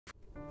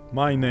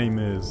My name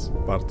is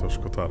Bartosz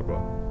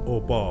Kotarba,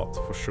 or Bart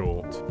for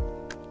short.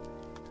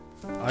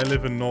 I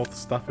live in North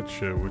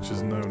Staffordshire, which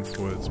is known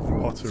for its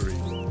pottery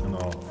and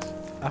art.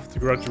 After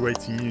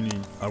graduating uni,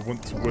 I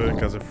went to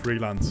work as a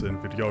freelancer in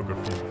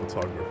videography and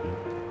photography.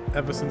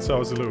 Ever since I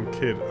was a little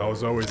kid, I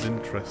was always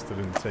interested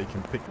in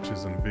taking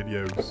pictures and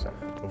videos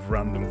of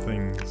random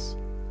things.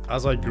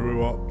 As I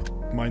grew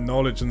up, my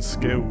knowledge and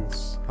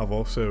skills have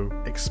also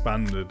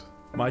expanded.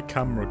 My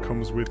camera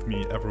comes with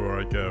me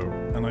everywhere I go,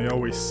 and I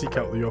always seek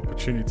out the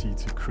opportunity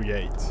to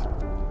create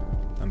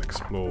and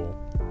explore.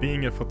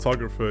 Being a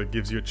photographer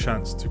gives you a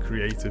chance to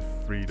creative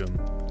freedom.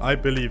 I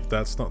believe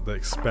that's not the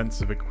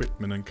expensive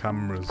equipment and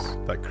cameras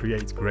that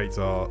create great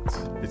art,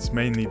 it's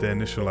mainly the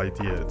initial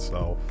idea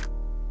itself.